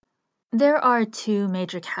There are two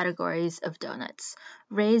major categories of donuts: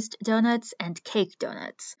 raised donuts and cake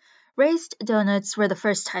donuts. Raised donuts were the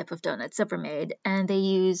first type of donuts ever made, and they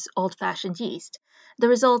use old fashioned yeast. The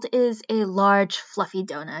result is a large, fluffy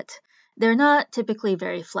donut. They're not typically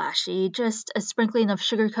very flashy, just a sprinkling of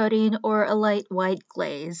sugar coating or a light white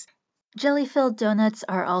glaze. Jelly filled donuts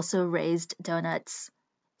are also raised donuts.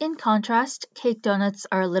 In contrast, cake donuts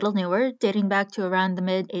are a little newer, dating back to around the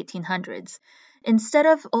mid 1800s. Instead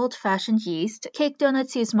of old fashioned yeast, cake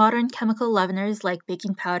donuts use modern chemical leaveners like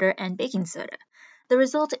baking powder and baking soda. The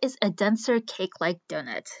result is a denser cake like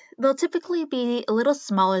donut. They'll typically be a little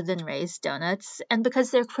smaller than raised donuts, and because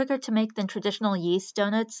they're quicker to make than traditional yeast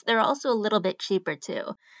donuts, they're also a little bit cheaper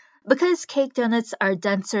too. Because cake donuts are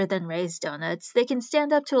denser than raised donuts, they can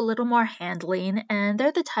stand up to a little more handling, and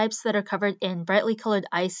they're the types that are covered in brightly colored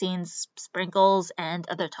icings, sprinkles, and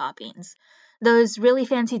other toppings. Those really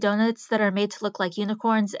fancy donuts that are made to look like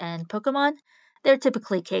unicorns and Pokemon, they're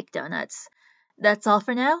typically cake donuts. That's all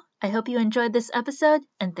for now. I hope you enjoyed this episode,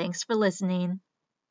 and thanks for listening.